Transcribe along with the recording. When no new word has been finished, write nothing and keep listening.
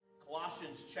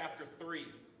Colossians chapter 3.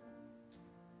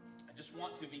 I just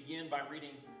want to begin by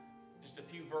reading just a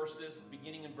few verses,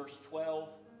 beginning in verse 12.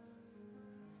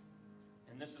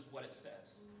 And this is what it says.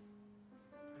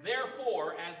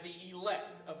 Therefore, as the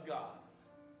elect of God,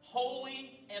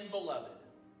 holy and beloved,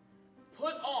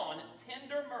 put on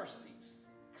tender mercies,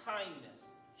 kindness,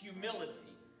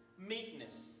 humility,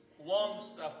 meekness,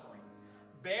 long-suffering,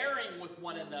 bearing with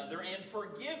one another and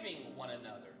forgiving one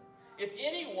another. If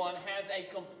anyone has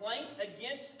a complaint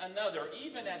against another,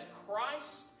 even as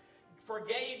Christ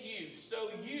forgave you,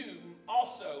 so you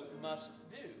also must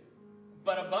do.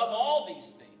 But above all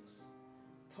these things,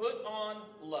 put on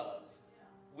love,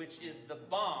 which is the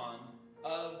bond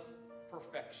of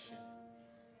perfection.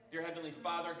 Dear Heavenly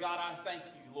Father, God, I thank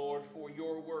you, Lord, for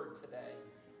your word today.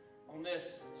 On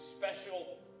this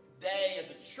special day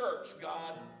as a church,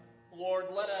 God, Lord,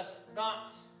 let us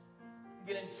not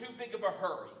get in too big of a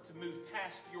hurry to move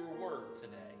past your word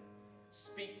today.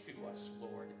 Speak to us,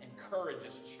 Lord. Encourage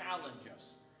us, challenge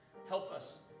us. Help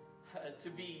us to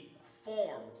be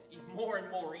formed more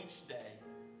and more each day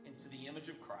into the image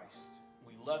of Christ.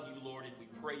 We love you, Lord, and we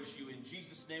praise you. In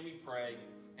Jesus' name we pray.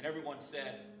 And everyone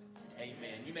said,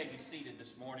 amen. You may be seated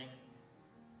this morning.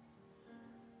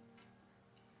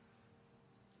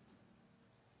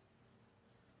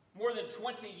 More than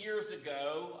 20 years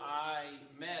ago, I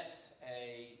met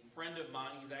a friend of mine.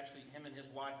 Him and his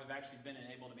wife have actually been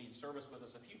able to be in service with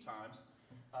us a few times.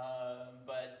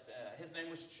 But his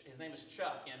name is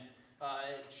Chuck. And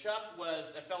Chuck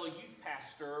was a fellow youth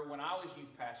pastor when I was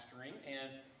youth pastoring. And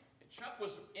Chuck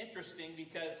was interesting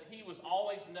because he was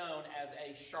always known as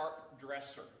a sharp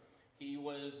dresser. He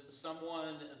was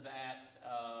someone that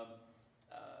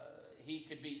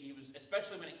he was,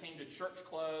 especially when it came to church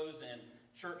clothes and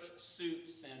church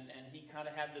suits, and he kind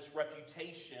of had this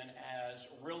reputation as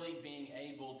really being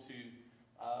able to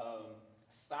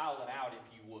style it out,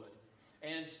 if you would.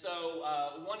 And so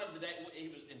one of the days,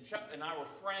 Chuck and I were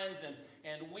friends,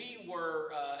 and we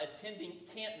were attending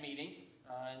camp meeting.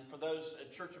 And for those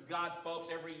Church of God folks,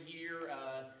 every year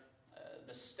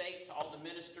the state, all the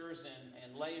ministers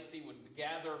and laity would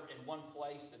gather in one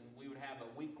place, and we would have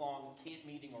a week-long camp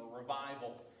meeting or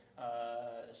revival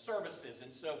services.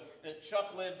 And so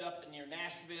Chuck lived up near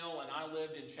Nashville, and I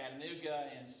lived in Chattanooga,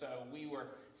 and so we were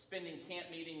spending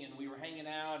camp meeting, and we were hanging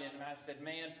out, and I said,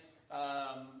 man,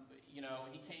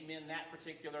 he came in that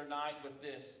particular night with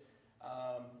this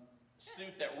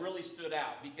suit that really stood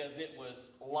out because it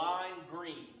was lime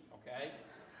green, okay?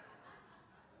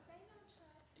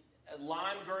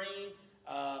 Lime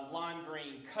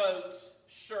green coat,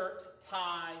 shirt,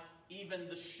 tie, even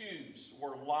the shoes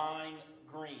were lime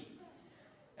green.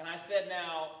 And I said,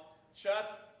 now,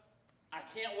 Chuck, I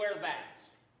can't wear that,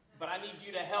 but I need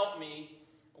you to help me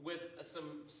with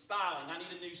some styling. I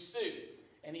need a new suit.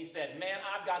 And he said, man,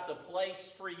 I've got the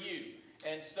place for you.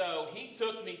 And so he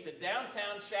took me to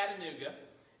downtown Chattanooga.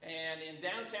 And in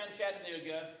downtown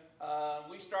Chattanooga,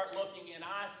 we start looking, and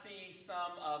I see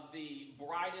some of the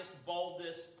brightest,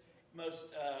 boldest,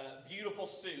 most beautiful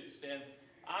suits. And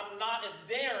I'm not as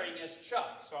daring as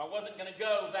Chuck, so I wasn't going to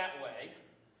go that way.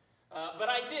 But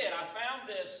I did. I found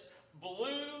this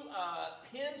blue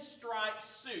pinstripe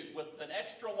suit with an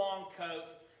extra long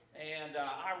coat, and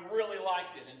I really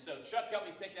liked it. And so Chuck helped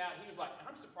me pick out. He was like,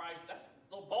 I'm surprised that's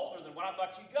a little bolder than what I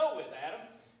thought you'd go with, Adam.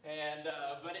 And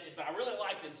but I really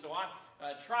liked it. And so I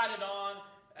tried it on.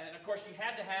 And of course, you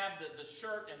had to have the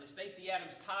shirt and the Stacey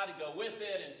Adams tie to go with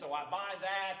it. And so I buy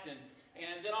that. And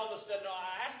then all of a sudden,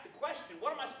 I asked the question,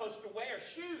 what am I supposed to wear?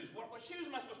 Shoes. What shoes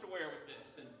am I supposed to wear with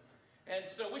this? And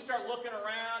so we start looking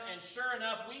around, and sure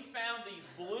enough, we found these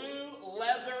blue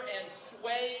leather and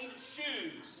suede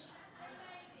shoes.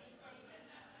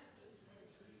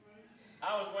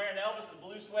 I was wearing Elvis's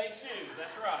blue suede shoes,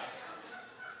 that's right.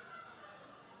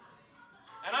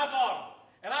 And I bought them.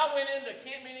 And I went into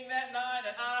camp meeting that night,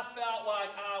 and I felt like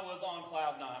I was on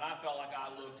cloud nine. I felt like I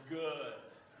looked good.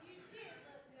 You did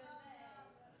look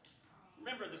good.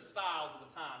 Remember the styles of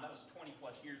the time. That was 20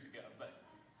 plus years ago. But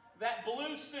that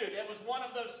blue suit, it was one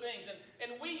of those things.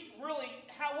 And we really,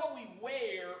 what we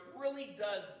wear really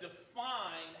does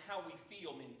define how we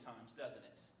feel many times, doesn't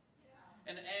it?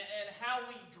 Yeah. And how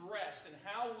we dress and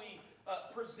how we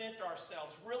present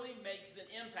ourselves really makes an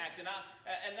impact. And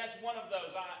that's one of those.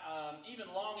 Even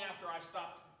long after I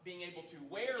stopped being able to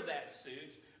wear that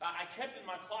suit, I kept it in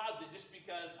my closet just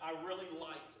because I really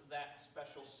liked that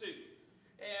special suit.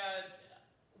 And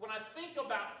when I think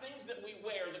about things that we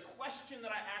wear, the question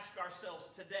that I ask ourselves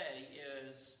today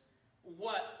is,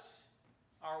 what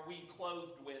are we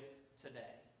clothed with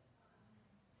today?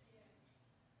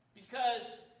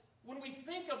 Because When we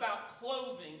think about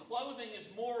clothing, clothing is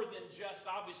more than just,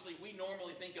 obviously, we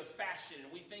normally think of fashion,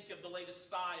 and we think of the latest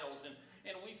styles, and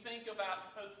we think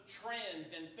about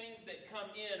trends and things that come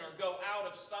in or go out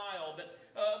of style.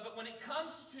 But when it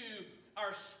comes to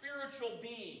our spiritual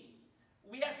being,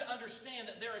 we have to understand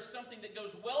that there is something that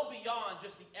goes well beyond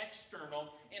just the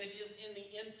external, and it is in the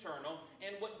internal.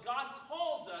 And what God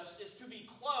calls us is to be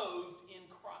clothed in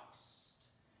Christ.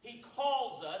 He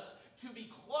calls us to be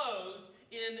clothed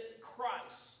in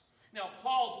Christ. Now,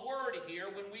 Paul's word here,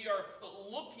 when we are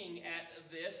looking at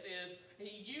this, is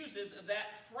he uses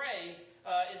that phrase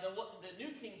in the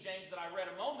New King James that I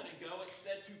read a moment ago. It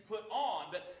said to put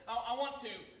on. But I want to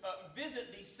visit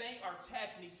our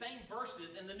text and these same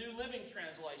verses in the New Living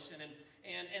Translation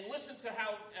and listen to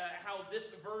how this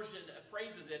version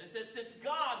phrases it. It says, since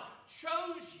God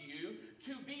chose you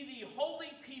to be the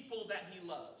holy people that he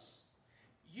loves,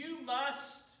 you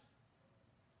must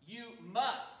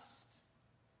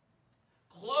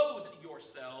clothe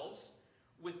yourselves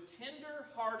with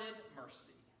tender-hearted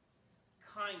mercy,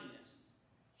 kindness,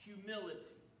 humility,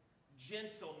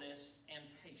 gentleness, and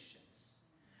patience.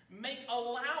 Make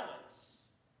allowance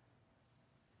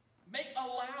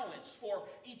for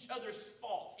each other's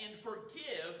faults and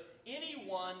forgive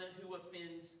anyone who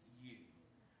offends you.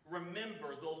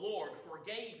 Remember, the Lord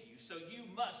forgave you, so you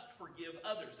must forgive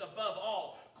others. Above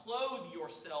all, clothe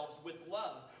yourselves with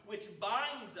love, which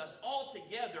binds us all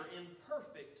together in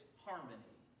perfect harmony.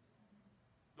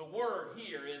 The word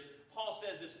here is, Paul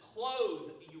says, is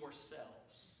clothe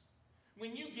yourselves.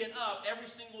 When you get up every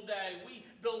single day, we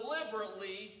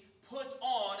deliberately put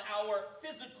on our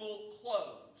physical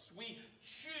clothes. We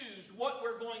choose what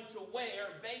we're going to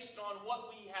wear based on what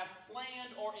we have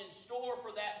planned or in store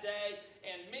for that day,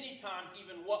 and many times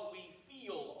even what we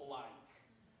feel like.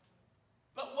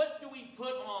 But what do we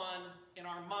put on in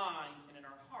our mind and in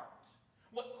our heart?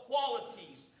 What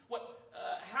qualities,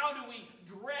 how do we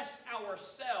dress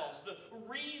ourselves? The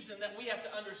reason that we have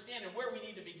to understand and where we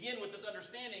need to begin with this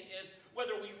understanding is,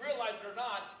 whether we realize it or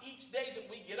not, each day that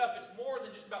we get up, it's more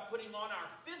than just about putting on our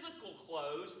physical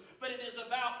clothes, but it is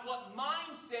about what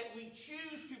mindset we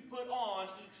choose to put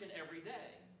on each and every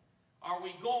day. Are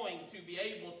we going to be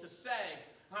able to say,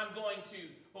 I'm going to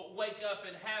wake up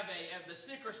and have as the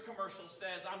Snickers commercial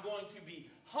says, I'm going to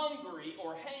be hungry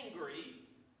or hangry,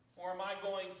 or am I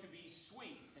going to be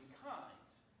sweet and kind?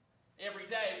 Every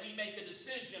day we make a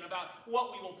decision about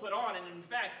what we will put on, and in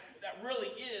fact, that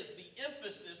really is the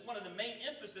emphasis, one of the main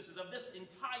emphases of this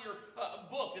entire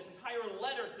book, this entire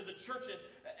letter to the church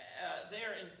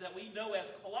that we know as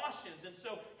Colossians. And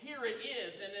so here it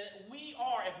is, and if we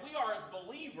are as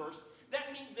believers,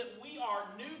 that means that we are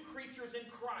new creatures in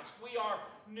Christ. We are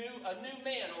a new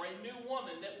man or a new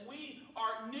woman, that we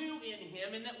are new in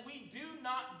him, and that we're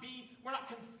not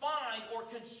confined or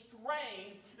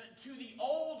constrained to the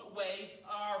old ways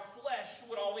our flesh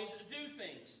would always do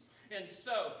things. And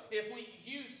so, if we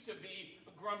used to be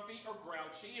grumpy or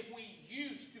grouchy, if we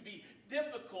used to be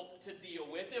difficult to deal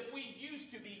with, if we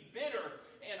used to be bitter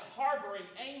and harboring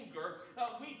anger,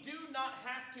 we do not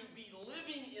have to be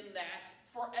living in that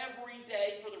for every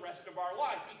day for the rest of our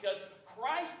life, because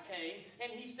Christ came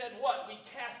and he said what? We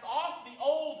cast off the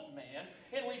old man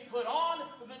and we put on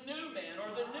the new man or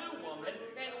the new woman,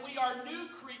 and we are new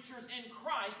creatures in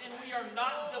Christ, and we are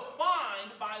not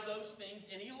defined by those things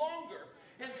any longer.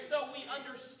 And so we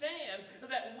understand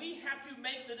that we have to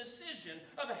make the decision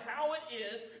of how it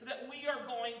is that we are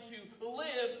going to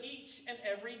live each and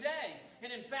every day.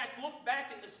 And in fact, look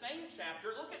back in the same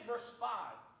chapter, look at verse 5.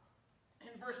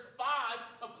 In verse 5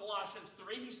 of Colossians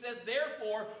 3, he says,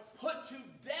 therefore, put to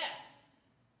death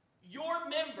your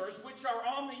members which are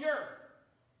on the earth.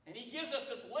 And he gives us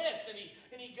this list, and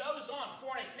he goes on: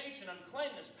 fornication,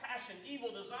 uncleanness, passion,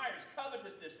 evil desires,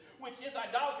 covetousness, which is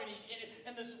idolatry.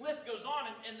 And this list goes on,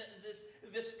 and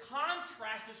this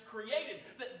contrast is created,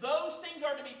 that those things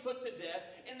are to be put to death,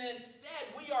 and then instead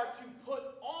we are to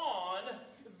put on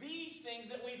these things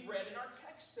that we've read in our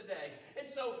text today. And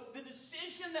so the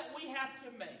decision that we have to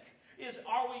make is,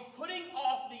 are we putting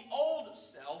off the old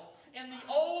self and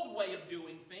the old way of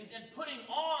doing things and putting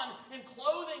on and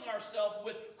clothing ourselves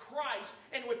with Christ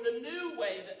and with the new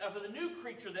way of the new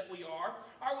creature that we are?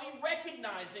 Are we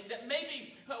recognizing that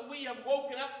maybe we have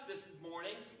woken up this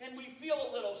morning and we feel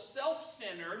a little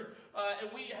self-centered, and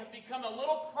we have become a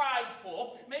little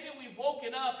prideful? Maybe we've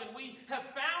woken up and we have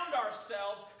found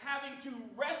ourselves having to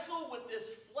wrestle with this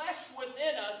flesh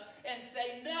within us and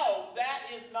say, no, that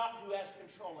is not who has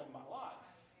control in my life.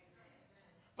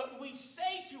 But we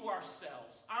say to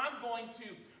ourselves, I'm going to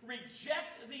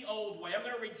reject the old way. I'm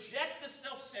going to reject the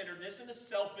self-centeredness and the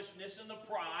selfishness and the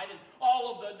pride and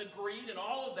all of the greed and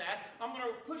all of that. I'm going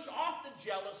to push off the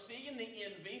jealousy and the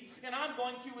envy, and I'm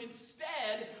going to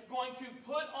instead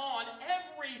put on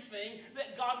everything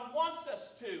that God wants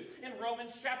us to. In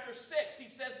Romans chapter 6, he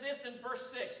says this in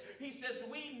verse 6. He says,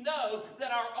 we know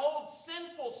that our old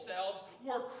sinful selves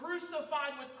were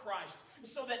crucified with Christ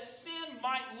so that sin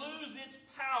might lose its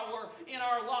power in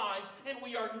our lives, and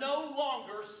we are no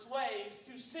longer slaves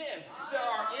to sin. There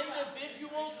are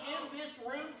individuals in this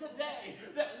room today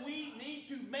that we need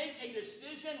to make a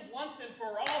decision once and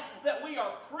for all that we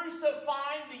are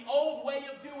crucifying the old way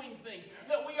of doing things,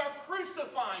 that we are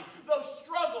crucifying those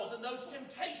struggles and those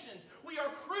temptations. We are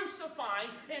crucifying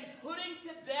and putting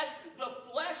to death the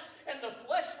flesh and the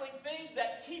fleshly things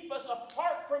that keep us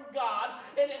apart from God,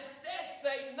 and instead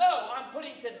say, no, I'm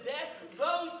putting to death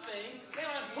those things, and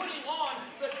I'm putting on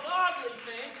the godly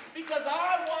things, because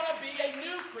I want to be a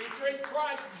new creature in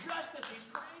Christ just as He's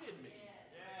created me.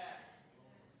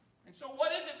 And so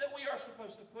what is it that we are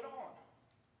supposed to put on?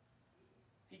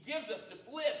 He gives us this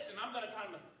list, and I'm going to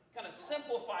kind of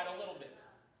simplify it a little bit.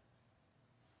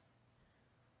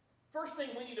 First thing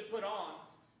we need to put on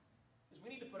is we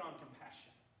need to put on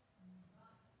compassion.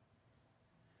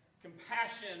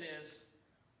 Compassion is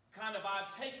kind of,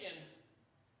 I've taken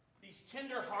these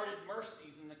tender-hearted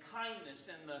mercies and the kindness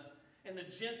and the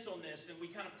gentleness, and we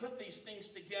kind of put these things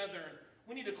together, and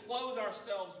we need to clothe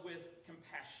ourselves with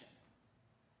compassion.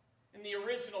 In the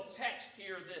original text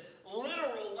here, the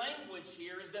literal language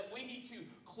here is that we need to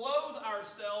clothe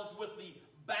ourselves with the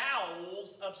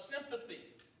bowels of sympathy.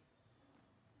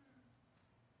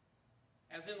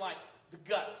 As in, like, the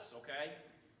guts, okay?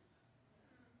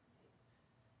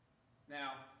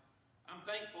 Now, I'm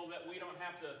thankful that we don't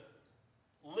have to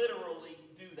literally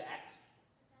do that.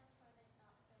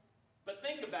 But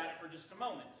think about it for just a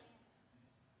moment.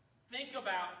 Think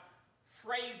about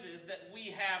phrases that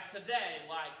we have today,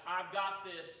 like, I've got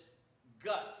this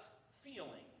gut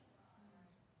feeling.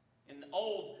 In the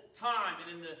old time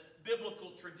and in the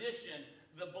biblical tradition,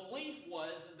 the belief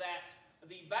was that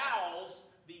the bowels,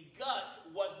 the gut,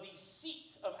 was the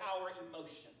seat of our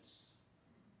emotions.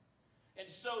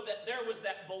 And so that there was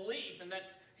that belief, and that's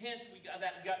hence we got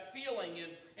that gut feeling,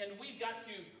 and we've got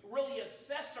to really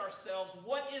assess ourselves.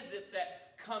 What is it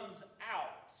that comes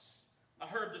out? I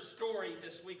heard the story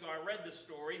this week, or I read the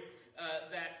story,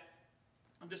 that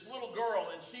this little girl,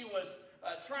 and she was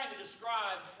trying to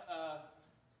describe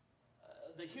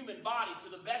the human body to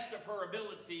the best of her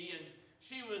ability, and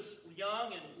she was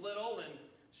young and little, and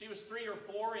she was 3 or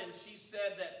 4, and she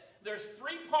said that there's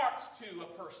 3 parts to a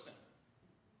person.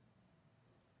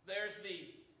 There's the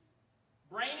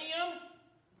brainium,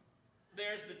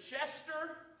 there's the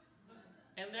chester,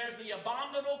 and there's the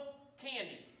abominable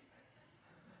candy.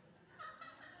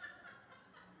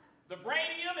 The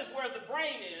brainium is where the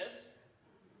brain is,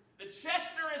 the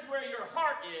chester is where your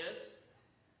heart is,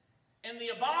 and the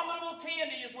abominable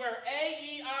candy is where A,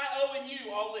 E, I, O, and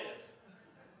U all live.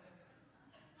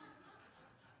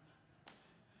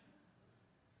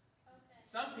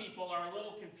 Some people are a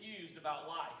little confused about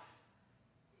life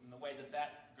in the way that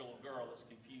that little girl is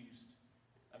confused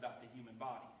about the human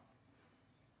body.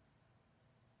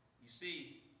 You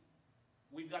see,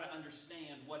 we've got to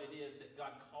understand what it is that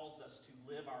God calls us to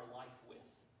live our life with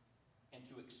and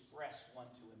to express one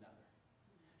to another.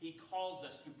 He calls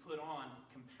us to put on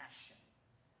compassion.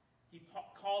 He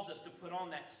calls us to put on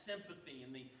that sympathy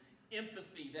and the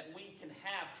empathy that we can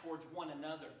have towards one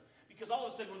another. Because all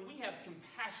of a sudden, when we have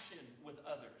compassion with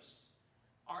others,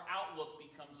 our outlook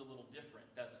becomes a little different,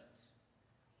 doesn't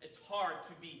it? It's hard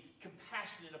to be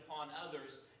compassionate upon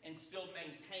others and still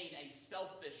maintain a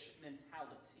selfish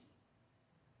mentality.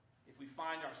 If we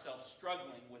find ourselves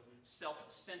struggling with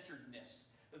self-centeredness,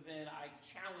 then I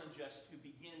challenge us to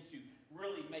begin to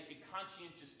really make a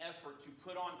conscientious effort to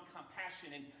put on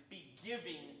compassion and be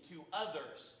giving to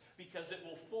others, because it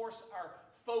will force our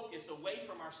focus away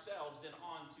from ourselves and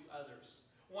on to others.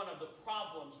 One of the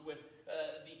problems with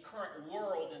the current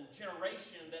world and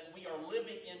generation that we are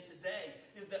living in today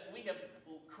is that we have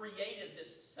created this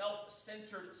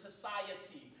self-centered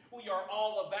society. We are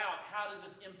all about, how does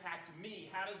this impact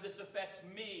me? How does this affect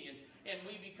me? And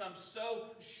we become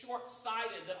so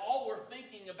short-sighted that all we're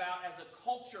thinking about as a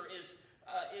culture is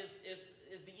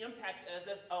the impact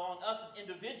on us as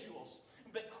individuals.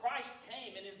 But Christ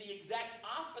came and is the exact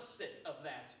opposite of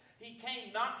that. He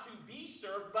came not to be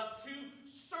served, but to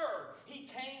serve. He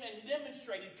came and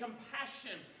demonstrated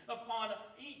compassion upon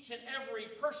each and every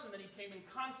person that he came in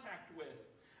contact with.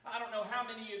 I don't know how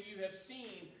many of you have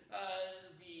seen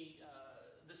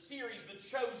the the series The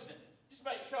Chosen. Just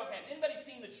by show of hands, anybody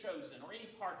seen The Chosen or any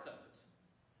parts of it?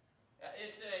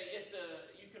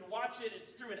 You can watch it.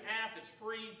 It's through an app. It's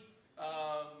free,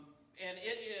 and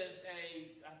it is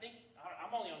I think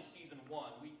I'm only on season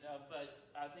 1, but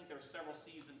I think there are several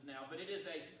seasons now. But it is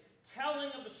a telling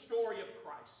of the story of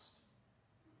Christ,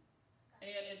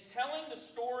 and in telling the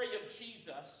story of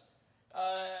Jesus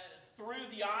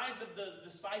through the eyes of the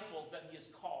disciples that He has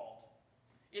called,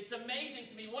 it's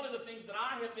amazing to me. One of the things that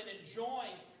I have been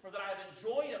enjoying, or that I have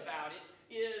enjoyed about it,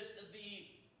 is the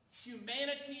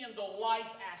humanity and the life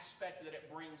aspect that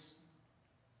it brings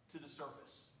to the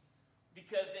surface.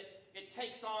 Because it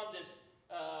takes on this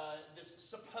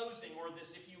supposing, or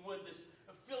this, if you would, this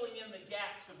filling in the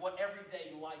gaps of what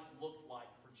everyday life looked like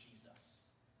for Jesus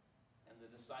and the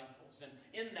disciples. And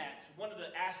in that, one of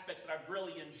the aspects that I've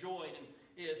really enjoyed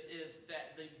is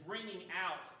that the bringing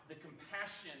out the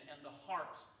compassion and the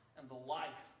heart and the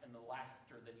life and the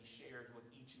laughter that He shares with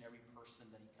each and every person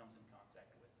that He comes in contact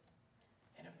with.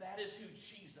 And if that is who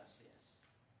Jesus is,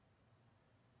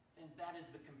 then that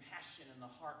is the compassion and the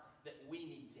heart that we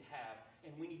need to have,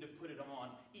 and we need to put it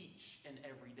on each and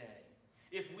every day.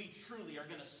 If we truly are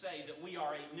going to say that we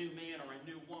are a new man or a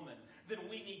new woman, then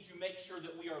we need to make sure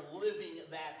that we are living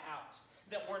that out.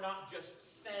 That we're not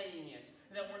just saying it,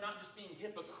 that we're not just being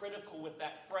hypocritical with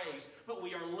that phrase, but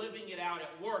we are living it out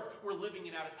at work, we're living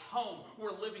it out at home,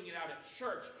 we're living it out at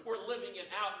church, we're living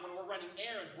it out when we're running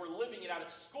errands, we're living it out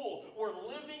at school, we're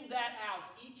living that out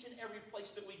each and every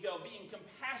place that we go, being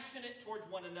compassionate towards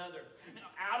one another.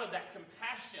 Now, out of that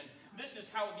compassion, this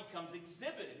is how it becomes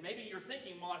exhibited. Maybe you're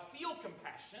thinking, well, I feel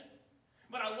compassion,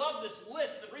 but I love this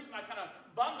list. The reason I kind of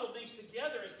bundled these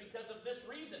together is because of this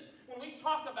reason. When we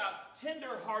talk about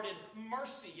tender-hearted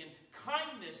mercy and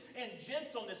kindness and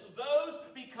gentleness, those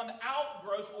become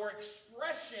outgrowths or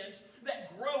expressions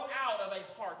that grow out of a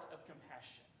heart of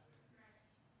compassion.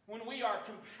 When we are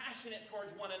compassionate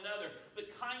towards one another, the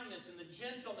kindness and the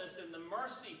gentleness and the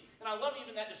mercy, and I love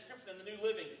even that description in the New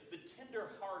Living, the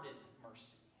tender-hearted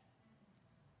mercy.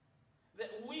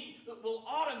 That we will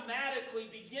automatically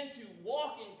begin to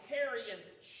walk and carry and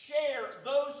share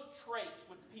those traits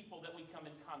with people that we come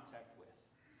in contact with.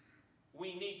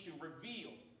 We need to reveal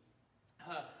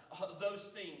those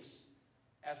things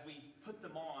as we put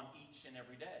them on each and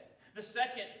every day. The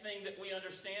second thing that we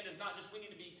understand is not just we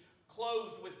need to be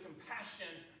clothed with compassion,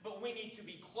 but we need to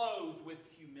be clothed with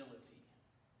humility.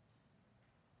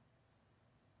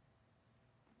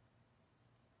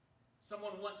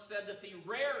 Someone once said that the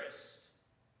rarest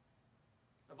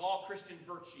of all Christian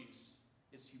virtues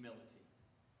is humility.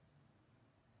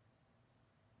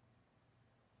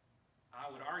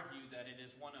 I would argue that it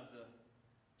is one of the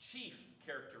chief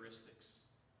characteristics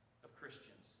of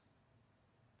Christians,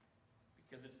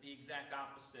 because it's the exact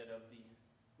opposite of the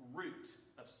root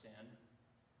of sin,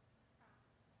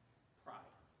 pride.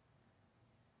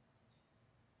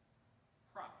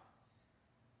 Pride.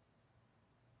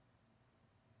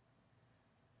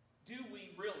 Do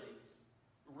we really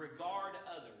regard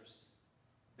others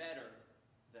better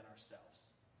than ourselves?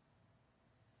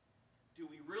 Do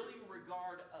we really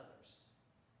regard others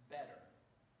better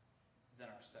than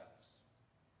ourselves?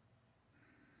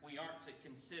 We aren't to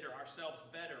consider ourselves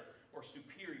better or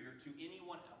superior to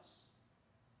anyone else.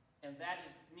 And that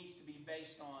needs to be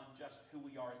based on just who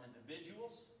we are as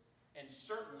individuals. And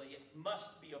certainly it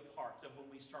must be a part of when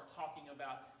we start talking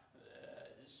about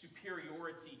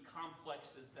superiority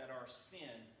complexes that are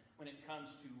sin when it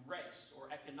comes to race or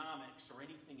economics or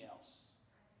anything else.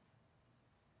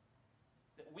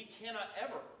 That we cannot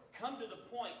ever come to the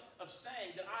point of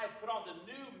saying that I put on the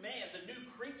new man, the new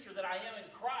creature that I am in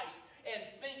Christ, and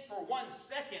think for 1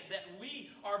 second that we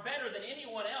are better than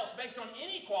anyone else based on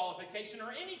any qualification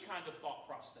or any kind of thought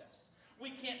process.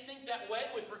 We can't think that way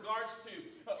with regards to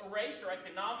race or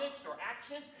economics or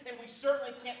actions, and we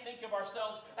certainly can't think of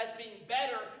ourselves as being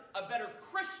a better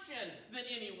Christian than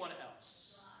anyone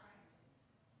else.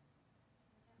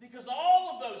 Because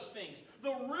all of those things, the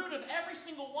root of every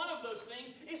single one of those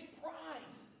things is pride.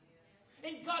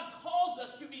 And God calls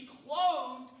us to be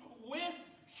clothed with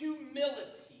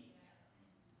humility.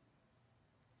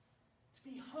 To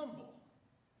be humble.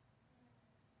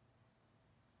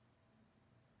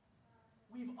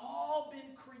 We've all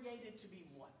been created to be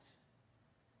what?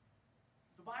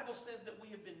 The Bible says that we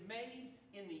have been made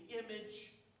in the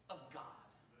image of God.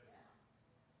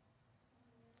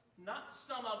 Not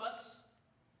some of us.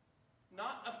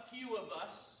 Not a few of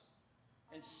us,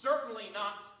 and certainly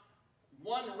not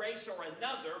one race or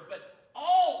another, but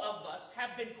all of us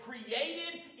have been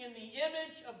created in the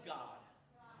image of God.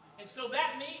 And so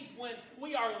that means when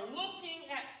we are looking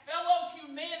at fellow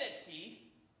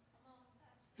humanity,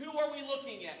 are we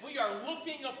looking at? We are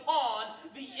looking upon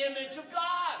the image of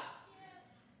God.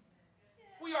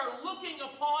 We are looking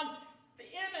upon the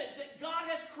image that God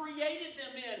has created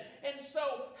them in. And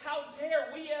so, how dare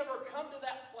we ever come to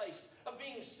that place of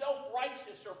being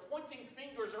self-righteous or pointing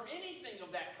fingers or anything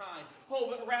of that kind? Oh,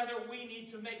 but rather we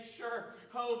need to make sure,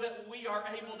 that we are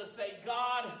able to say,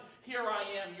 God, here I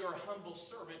am, your humble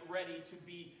servant, ready to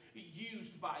be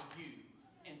used by you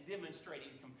in demonstrating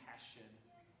compassion.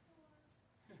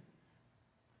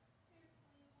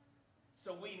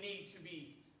 So we need to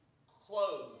be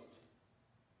clothed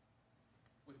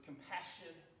with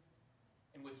compassion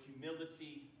and with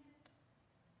humility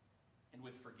and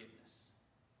with forgiveness.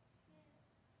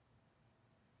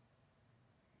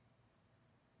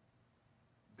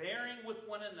 Bearing with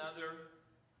one another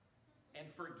and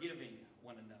forgiving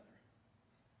one another.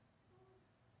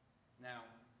 Now,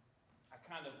 I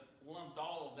kind of lumped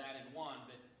all of that in one,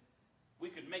 but we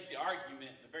could make the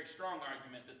argument, a very strong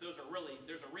argument, that there's a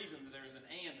reason that there's an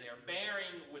and there.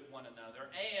 Bearing with one another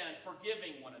and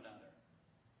forgiving one another.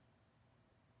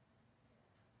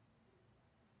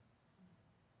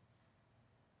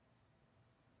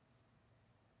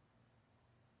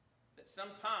 That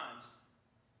sometimes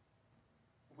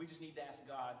we just need to ask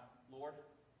God, Lord,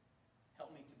 help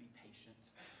me to be patient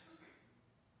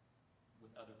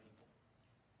with other people.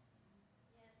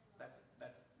 Yes, Lord.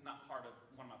 That's not part of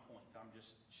one of my points. I'm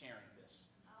just sharing this.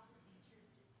 All the teachers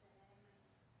just said amen.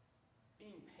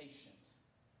 Being patient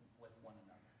with one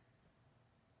another.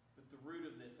 But the root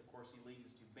of this, of course, he leads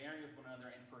us to bearing with one another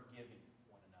and forgiving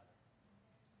one another.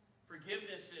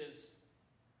 Forgiveness is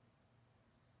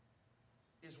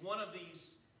one of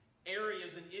these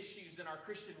areas and issues in our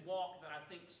Christian walk that I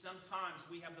think sometimes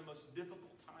we have the most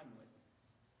difficult time with.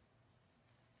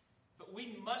 But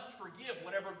we must forgive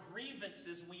whatever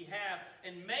grievances we have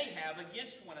and may have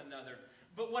against one another.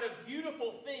 But what a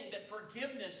beautiful thing that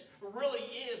forgiveness really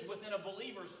is within a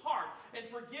believer's heart. And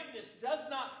forgiveness does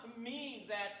not mean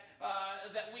that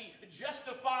we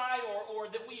justify or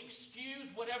that we excuse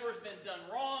whatever's been done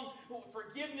wrong.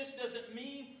 Forgiveness doesn't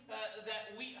mean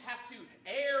that we have to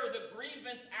air the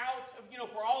grievance out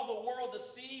for all the world to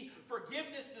see.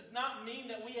 Forgiveness does not mean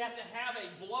that we have to have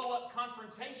a blow-up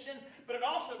confrontation. But it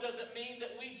also doesn't mean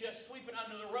that we just sweep it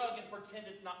under the rug and pretend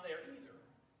it's not there either.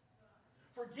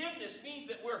 Forgiveness means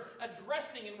that we're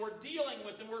addressing and we're dealing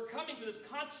with and we're coming to this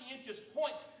conscientious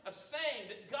point of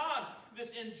saying that God,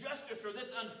 this injustice or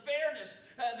this unfairness,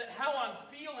 that how I'm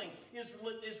feeling is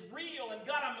real. And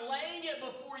God, I'm laying it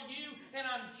before you and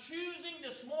I'm choosing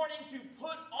this morning to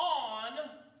put on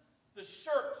the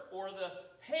shirt or the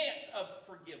pants of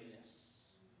forgiveness.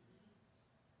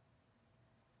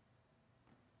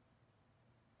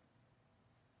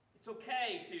 It's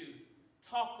okay to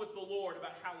talk with the Lord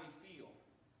about how we feel.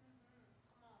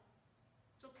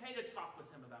 It's okay to talk with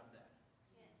him about that.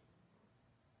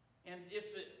 Yes. And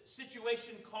if the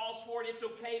situation calls for it, it's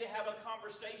okay to have a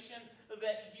conversation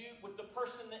with the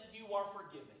person that you are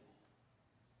forgiving.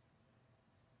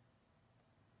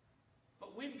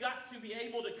 But we've got to be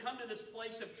able to come to this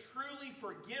place of truly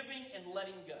forgiving and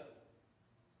letting go.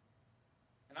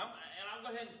 And I'll go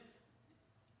ahead and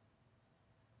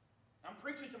I'm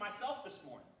preaching to myself this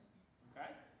morning.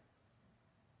 Okay?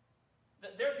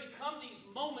 That there become these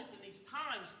moments and these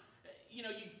times, you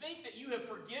think that you have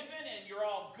forgiven and you're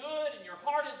all good and your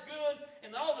heart is good,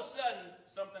 and then all of a sudden,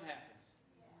 something happens.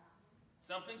 Yeah.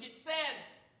 Something gets said.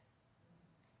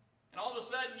 And all of a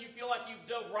sudden, you feel like you've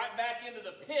dove right back into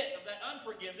the pit of that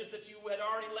unforgiveness that you had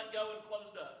already let go and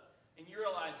closed up. And you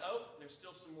realize, there's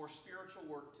still some more spiritual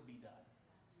work to be done.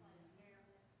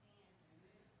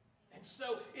 And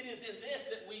so it is in this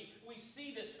that we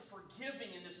see this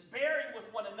forgiving and this bearing with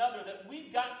one another, that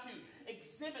we've got to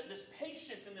exhibit this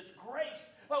patience and this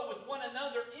grace with one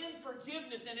another in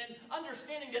forgiveness and in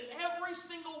understanding that every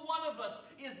single one of us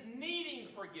is needing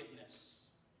forgiveness.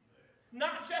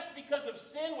 Not just because of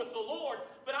sin with the Lord,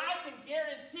 but I can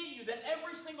guarantee you that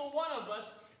every single one of us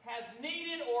has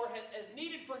needed or has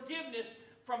needed forgiveness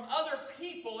from other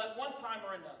people at one time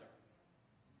or another.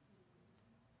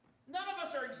 None of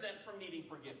us are exempt from needing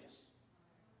forgiveness.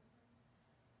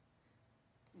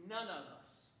 None of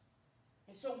us.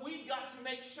 And so we've got to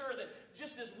make sure that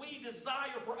just as we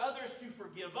desire for others to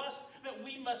forgive us, that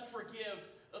we must forgive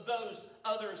those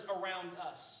others around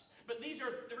us. But these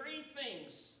are three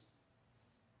things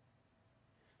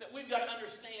that we've got to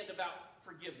understand about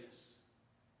forgiveness.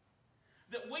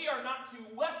 That we are not to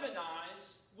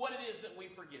weaponize what it is that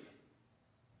we've forgiven.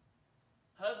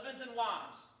 Husbands and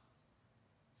wives,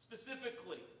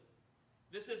 specifically,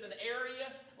 this is an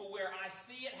area where I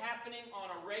see it happening on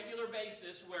a regular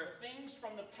basis, where things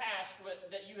from the past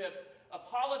that you have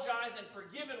apologized and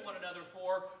forgiven one another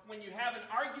for, when you have an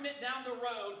argument down the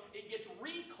road, it gets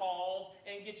recalled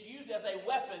and gets used as a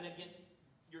weapon against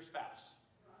your spouse.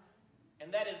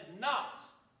 And that is not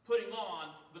putting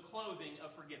on the clothing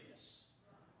of forgiveness.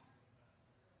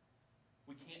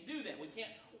 We can't do that. We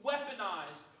can't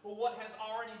weaponize what has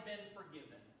already been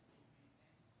forgiven.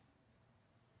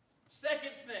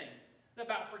 Second thing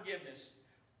about forgiveness.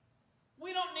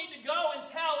 We don't need to go and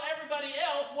tell everybody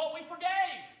else what we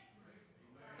forgave.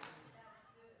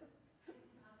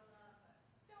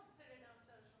 Don't put it on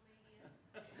social media.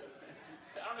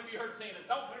 I don't know if you heard Tina.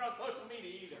 Don't put it on social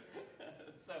media either.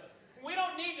 So we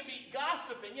don't need to be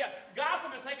gossiping. Yeah,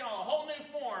 gossip has taken on a whole new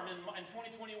form in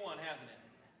 2021, hasn't it?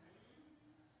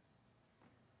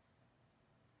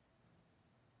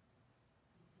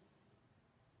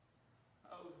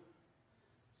 Oh,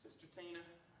 Sister Tina,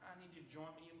 I need you to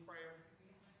join me in prayer.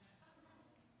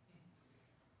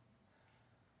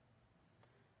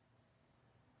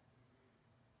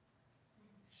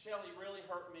 Shelly really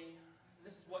hurt me.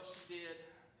 This is what she did.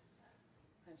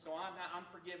 And so I'm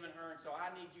forgiving her, and so I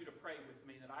need you to pray with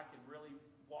me that I can really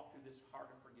walk through this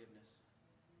heart of forgiveness.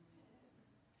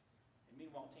 And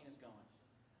meanwhile, Tina's going,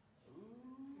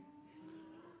 ooh.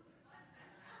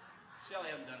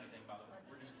 Shelly hasn't done anything, by the way.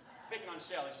 We're just picking on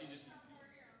Shelly. She just...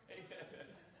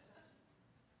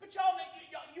 But y'all,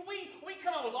 we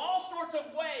come up with all sorts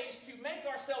of ways to make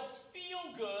ourselves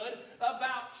feel good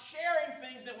about sharing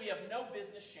things that we have no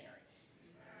business sharing.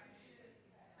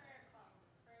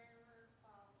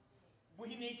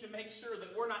 We need to make sure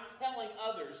that we're not telling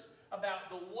others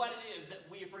about what it is that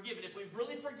we have forgiven. If we've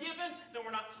really forgiven, then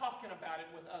we're not talking about it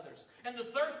with others. And the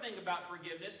third thing about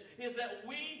forgiveness is that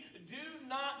we do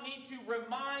not need to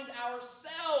remind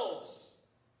ourselves.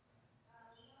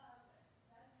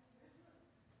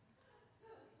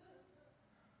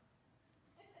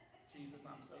 Jesus,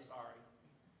 I'm so sorry.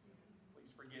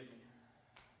 Please forgive me.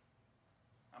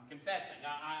 I'm confessing.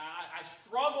 I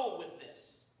struggle with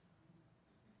this.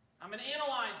 I'm an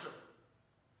analyzer.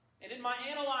 And in my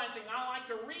analyzing, I like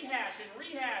to rehash,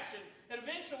 and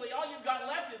eventually all you've got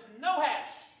left is no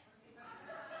hash.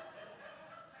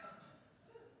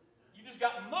 You just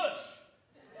got mush.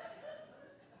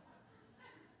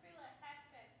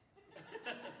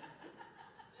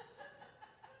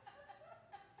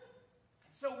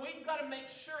 So we've got to make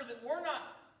sure that we're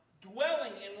not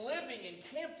dwelling and living and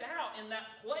camped out in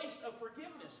that place of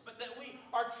forgiveness, but that we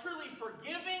are truly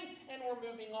forgiving and we're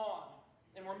moving on.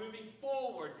 And we're moving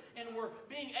forward, and we're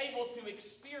being able to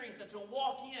experience and to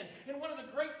walk in. And one of the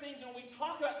great things when we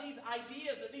talk about these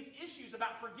ideas and these issues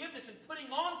about forgiveness and putting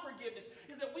on forgiveness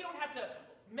is that we don't have to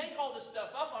make all this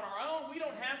stuff up on our own. We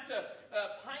don't have to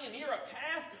pioneer a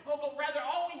path, but rather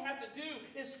all we have to do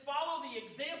is follow the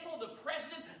example, the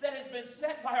precedent that has been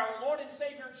set by our Lord and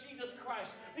Savior Jesus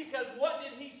Christ. Because what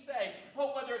did He say?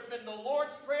 Oh, whether it's been the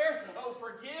Lord's Prayer, oh,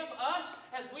 forgive us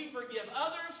as we forgive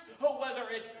others, oh, whether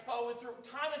it's through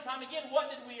time and time again, what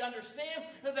did we understand?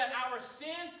 That our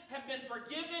sins have been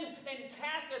forgiven and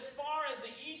cast as far as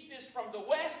the east is from the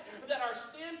west, that our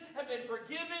sins have been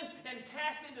forgiven and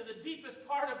cast into the deepest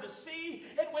part of the sea,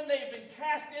 and when they have been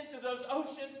cast into those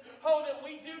oceans, oh, that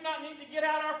we do not need to get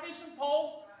out our fishing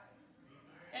pole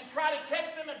and try to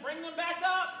catch them and bring them back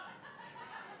up.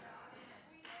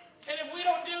 And if we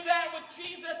don't do that with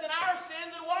Jesus and our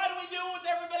sin, then why do we do it with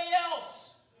everybody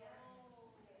else?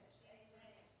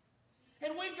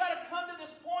 And we've got to come to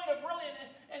this point of really,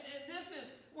 and this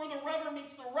is where the rubber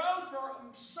meets the road for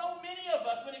so many of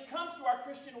us when it comes to our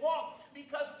Christian walk,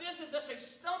 because this is such a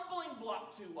stumbling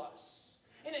block to us.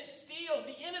 And it steals,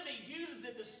 the enemy uses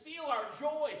it to steal our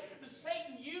joy.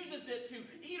 Satan uses it to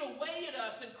eat away at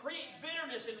us and create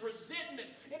bitterness and resentment.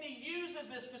 And he uses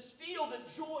this to steal the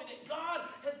joy that God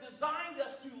has designed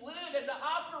us to live and to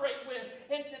operate with.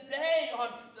 And today, on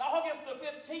August the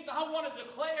 15th, I want to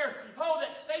declare,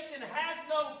 that Satan has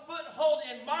no foothold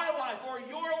in my life or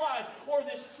your life or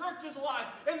this church's life.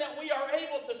 And that we are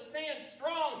able to stand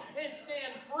strong and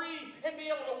stand free and be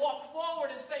able to walk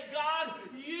forward and say, God,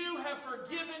 you have forgiven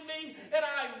me, and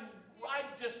I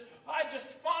just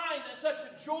find such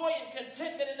a joy and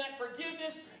contentment in that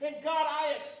forgiveness. And God,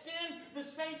 I extend the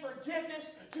same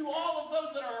forgiveness to all of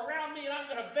those that are around me, and I'm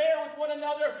going to bear with one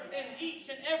another. And each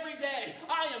and every day,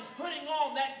 I am putting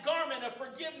on that garment of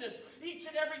forgiveness. Each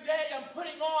and every day, I'm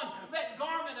putting on that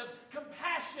garment of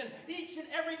compassion. Each and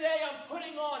every day, I'm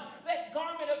putting on that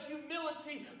garment of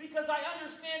humility, because I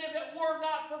understand if it were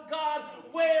not for God,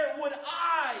 where would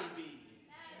I be?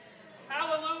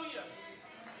 Hallelujah.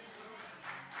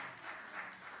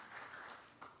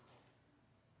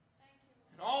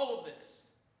 And all of this,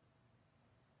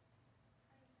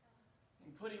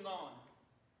 in put Him on.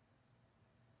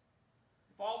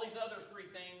 If all these other three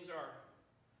things are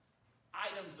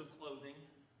items of clothing,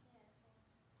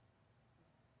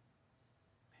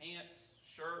 pants,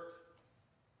 shirt,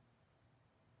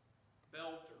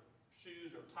 belt, or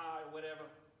shoes, or tie, or whatever,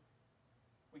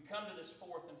 we come to this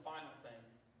fourth and final thing.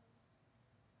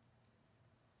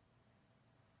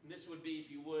 And this would be,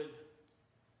 if you would,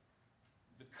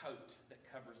 the coat that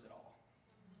covers it all.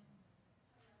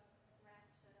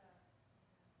 Wraps it up.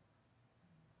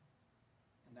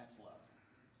 And that's love.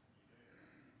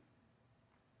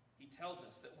 He tells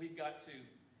us that we've got to,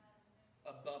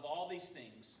 above all these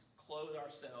things, clothe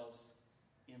ourselves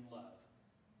in love,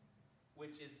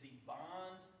 which is the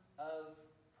bond of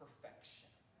perfection.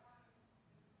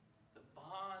 The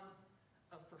bond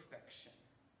of perfection.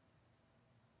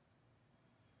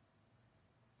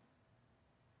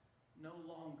 No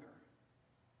longer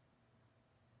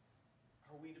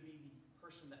are we to be the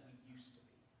person that we used to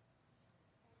be.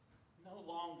 No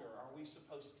longer are we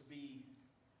supposed to be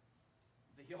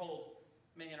the old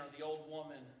man or the old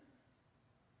woman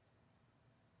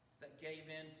that gave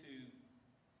in to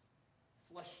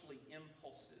fleshly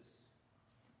impulses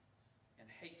and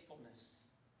hatefulness.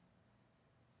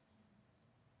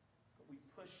 But we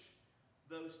push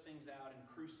those things out and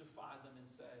crucify them and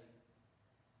say,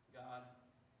 God,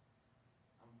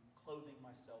 I'm clothing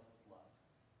myself with love.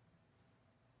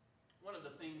 One of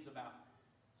the things about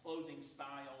clothing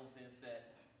styles is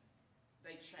that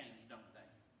they change, don't they?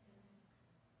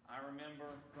 I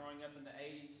remember growing up in the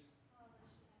 80s.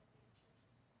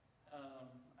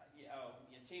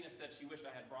 Tina said she wished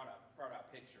I had brought out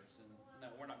pictures, and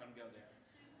no, we're not going to go there.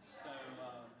 So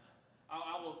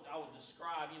I will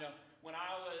describe. When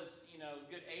I was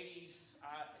good 80s,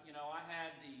 I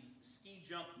had the ski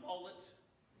jump mullet,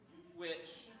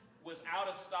 which was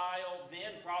out of style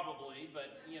then probably,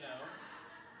 but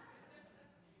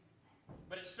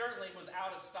but it certainly was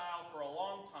out of style for a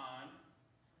long time.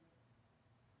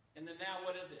 And then now,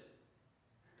 what is it?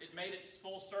 It made its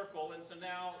full circle, and so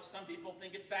now some people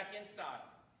think it's back in style.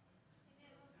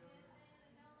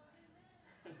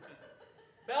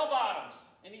 Bell bottoms.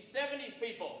 Any 70s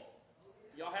people?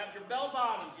 Y'all have your bell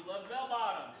bottoms. You love bell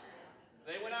bottoms.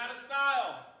 They went out of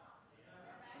style.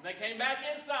 And they came back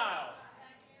in style.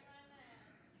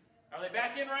 Are they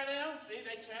back in right now? See,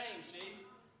 they change. See?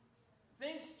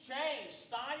 Things change.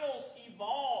 Styles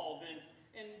evolve.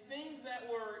 And things that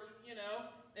were,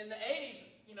 in the 80s,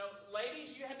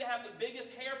 ladies, you had to have the biggest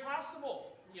hair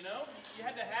possible. You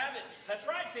had to have it. That's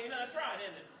right, Tina. That's right,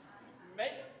 isn't it?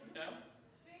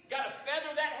 Got to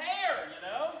feather that hair,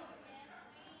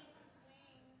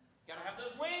 Got to have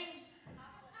those wings.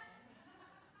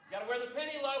 Got to wear the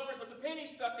penny loafers with the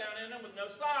pennies stuck down in them with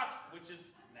no socks, which is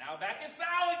now back in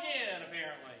style again,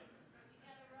 apparently.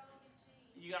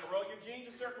 You got to roll your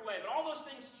jeans a certain way, but all those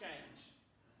things change.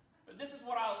 But this is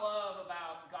what I love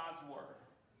about God's Word.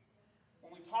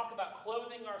 When we talk about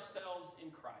clothing ourselves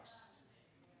in Christ,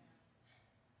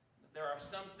 there are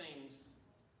some things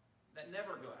that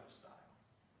never go out of style.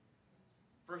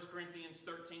 1 Corinthians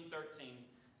 13:13,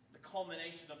 the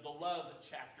culmination of the love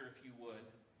chapter, if you would.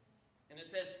 And it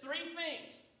says, 3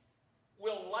 things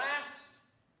will last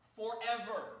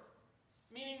forever.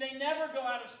 Meaning they never go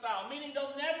out of style. Meaning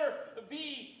they'll never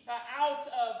be out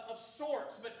of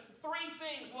sorts. But 3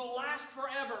 things will last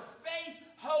forever. Faith,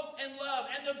 hope, and love.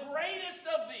 And the greatest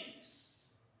of these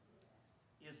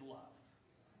is love.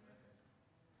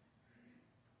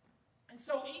 And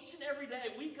so each and every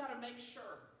day we've got to make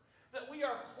sure that we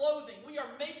are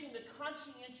making the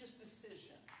conscientious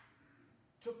decision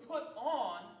to put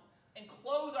on and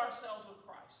clothe ourselves with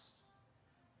Christ.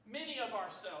 Many of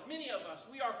us,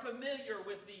 we are familiar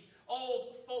with the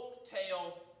old folk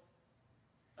tale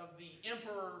of the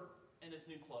emperor and his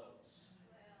new clothes.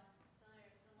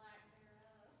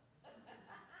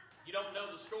 You don't know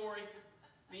the story?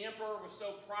 The emperor was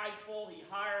so prideful, he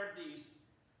hired these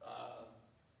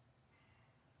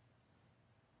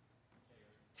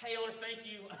tailors, thank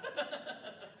you.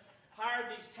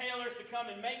 Hired these tailors to come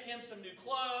and make him some new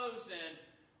clothes, and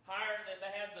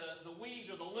they had the weaves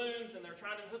or the looms, and they're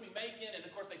trying to be making, and of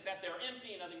course they sat there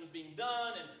empty, and nothing was being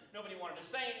done, and nobody wanted to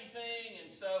say anything, and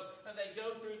so they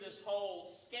go through this whole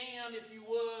scam, if you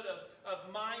would, of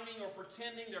miming or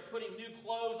pretending they're putting new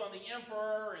clothes on the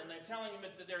emperor, and they're telling him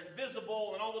that they're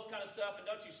invisible, and all this kind of stuff, and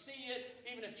don't you see it?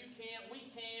 Even if you can't, we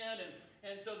can,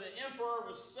 and so the emperor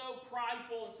was so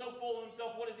prideful and so full of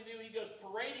himself. What does he do? He goes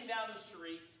parading down the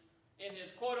street in his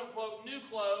quote-unquote new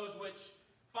clothes, which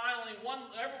finally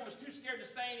everyone was too scared to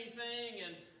say anything,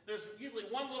 and there's usually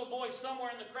one little boy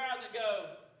somewhere in the crowd that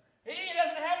go, "He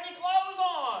doesn't have any clothes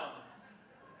on."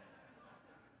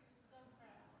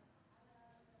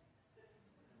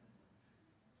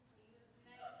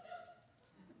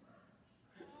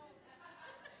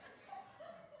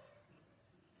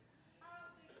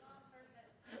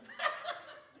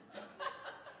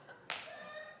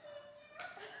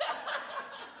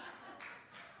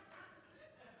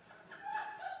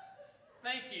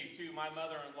 to my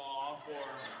mother-in-law for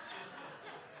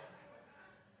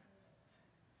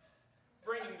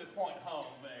bringing the point home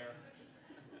there.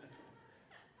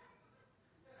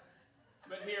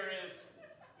 But here is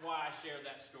why I share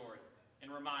that story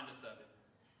and remind us of it.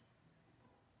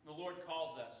 The Lord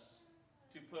calls us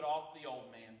to put off the old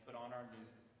man, put on our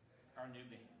new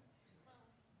being.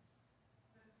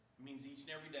 It means each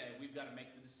and every day we've got to make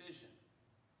the decision.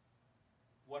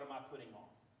 What am I putting on?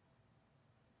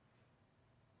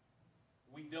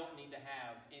 We don't need to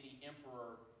have any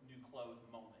emperor new clothed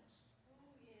moments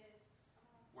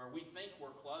where we think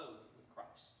we're clothed with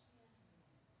Christ.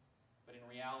 But in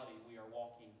reality, we are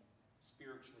walking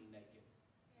spiritually naked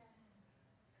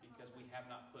because we have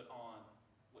not put on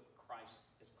what Christ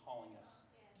is calling us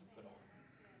to put on.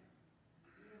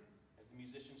 As the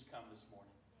musicians come this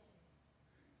morning,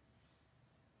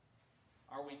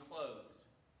 are we clothed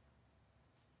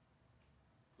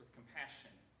with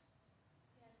compassion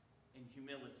and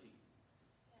humility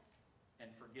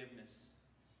and forgiveness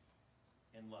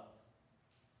and love?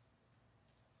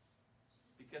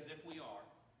 Because if we are,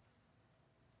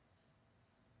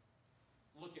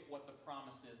 look at what the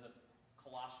promise is of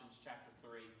Colossians chapter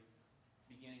 3,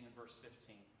 beginning in verse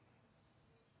 15.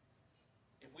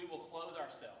 If we will clothe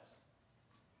ourselves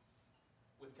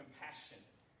with compassion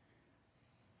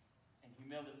and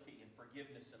humility and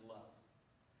forgiveness and love,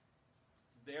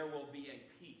 there will be a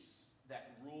peace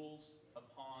that rules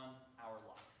upon our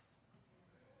life.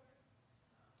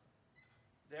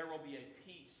 There will be a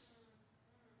peace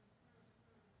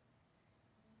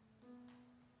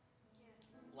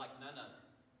like none other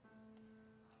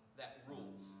that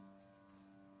rules.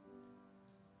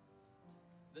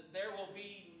 That there will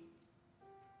be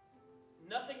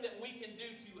nothing that we can do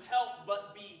to help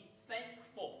but be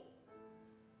thankful.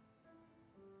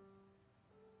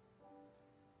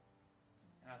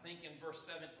 And I think in verse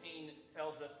 17 it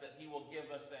tells us that He will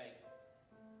give us a...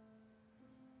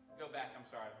 Go back, I'm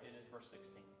sorry, it is verse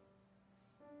 16.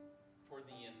 Toward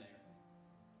the end there.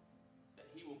 That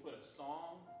He will put a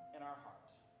song in our heart.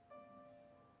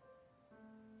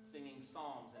 Singing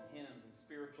psalms and hymns and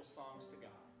spiritual songs to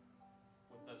God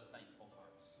with those thankful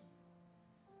hearts.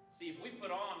 See, if we put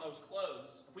on those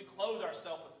clothes, if we clothe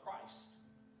ourselves with Christ,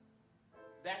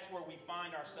 that's where we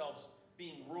find ourselves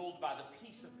being ruled by the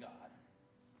peace of God,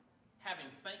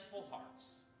 having thankful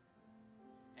hearts,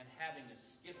 and having a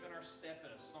skip in our step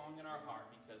and a song in our heart.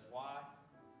 Because why?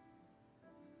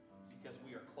 Because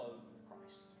we are clothed with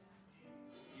Christ.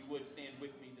 If you would stand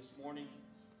with me this morning.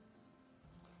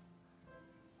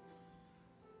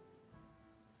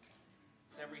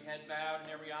 Every head bowed and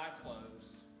every eye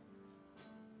closed.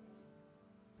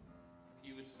 If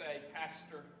you would say,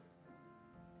 Pastor,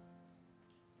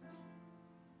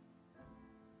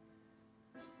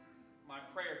 my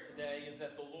prayer today is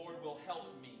that the Lord will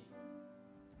help me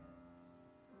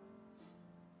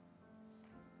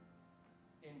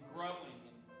in growing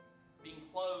and being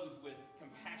clothed with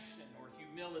compassion or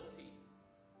humility,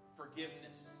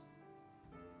 forgiveness,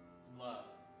 and love.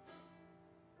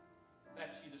 If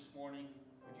that's you this morning,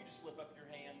 would you just slip up your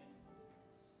hand?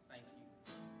 Thank you.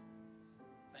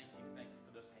 Thank you. Thank you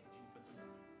for those hands. You can put them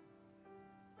down.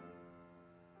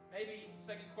 Maybe the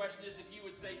second question is if you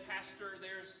would say, Pastor,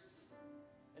 there's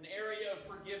an area of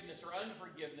forgiveness or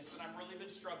unforgiveness that I've really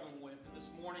been struggling with. And this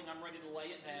morning I'm ready to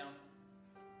lay it down.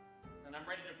 And I'm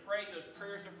ready to pray those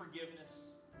prayers of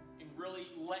forgiveness and really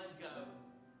let go.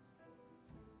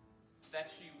 If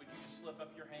that's you, would you just slip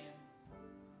up your hand?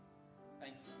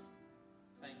 Thank you.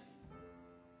 Thank you.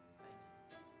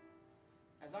 Thank you.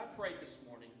 As I prayed this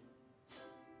morning,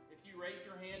 if you raised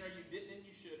your hand or you didn't and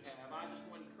you should have, I just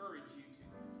want to encourage you to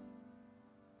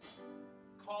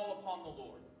call upon the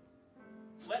Lord.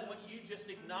 Let what you just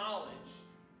acknowledged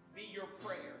be your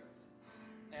prayer.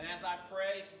 And as I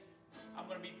pray, I'm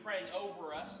going to be praying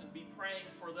over us and be praying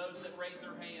for those that raise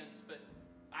their hands, but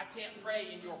I can't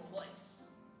pray in your place.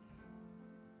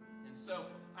 And so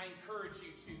I encourage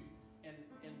you to and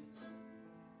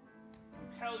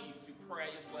compel you to pray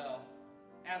as well.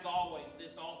 As always,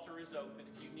 this altar is open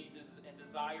if you need and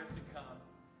desire to come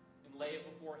and lay it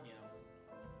before Him.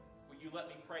 Will you let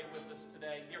me pray with us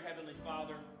today? Dear Heavenly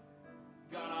Father,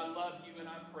 God, I love you and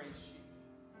I praise you.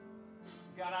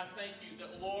 God, I thank you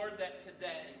that, Lord, that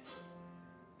today,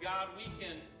 God, we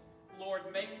can, Lord,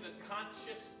 make the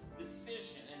conscious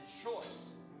decision and choice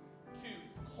to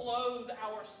clothe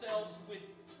ourselves with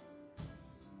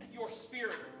your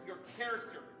spirit, your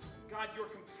character, God, your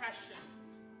compassion,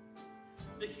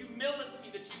 the humility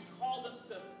that you've called us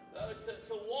to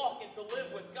to walk and to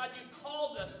live with. God, you've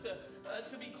called us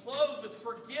to be clothed with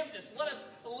forgiveness. Let us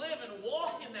live and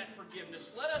walk in that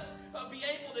forgiveness. Let us be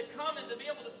able to come and to be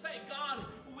able to say, God,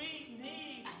 we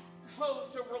need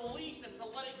hope to release and to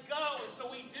let it go. And so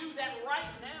we do that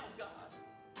right now, God.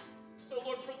 So,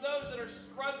 Lord, for those that are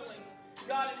struggling,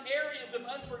 God, in areas of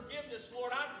unforgiveness,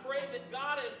 Lord, I pray that,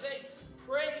 God, as they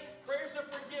pray prayers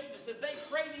of forgiveness, as they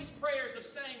pray these prayers of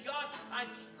saying, God, I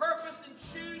purpose and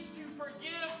choose to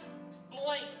forgive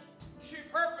blank.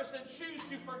 Purpose and choose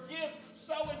to forgive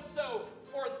so-and-so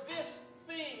for this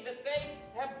thing that they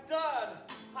have done.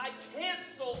 I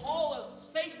cancel all of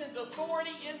Satan's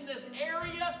authority in this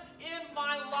area, in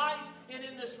my life, and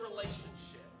in this relationship.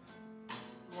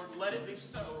 Lord, let it be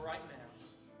so right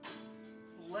now.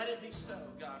 Let it be so,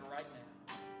 God, right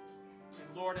now.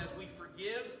 And Lord, as we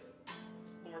forgive,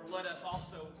 Lord, let us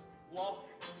also walk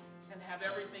and have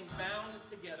everything bound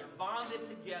together, bonded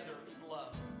together in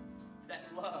love. That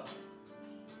love,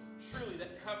 truly,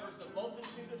 that covers the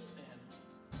multitude of sin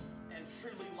and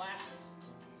truly lasts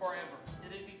forever.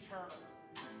 It is eternal.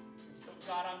 And so,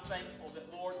 God, I'm thankful that,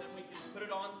 Lord, that we can put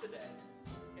it on today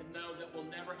and know that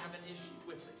we'll never have an issue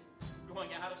with it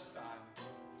going out of style.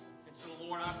 And so,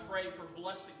 Lord, I pray for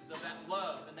blessings of that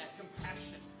love and that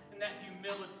compassion and that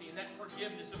humility and that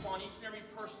forgiveness upon each and every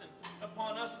person,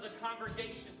 upon us as a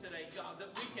congregation today, God,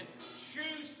 that we can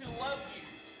choose to love you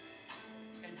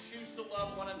and choose to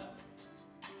love one another.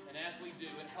 And as we do,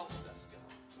 it helps us,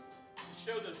 God, to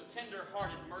show those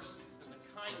tender-hearted mercies and the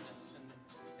kindness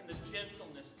and the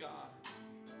gentleness, God.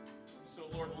 So,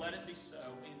 Lord, let it be so.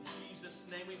 In Jesus'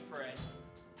 name we pray.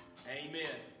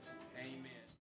 Amen. Amen.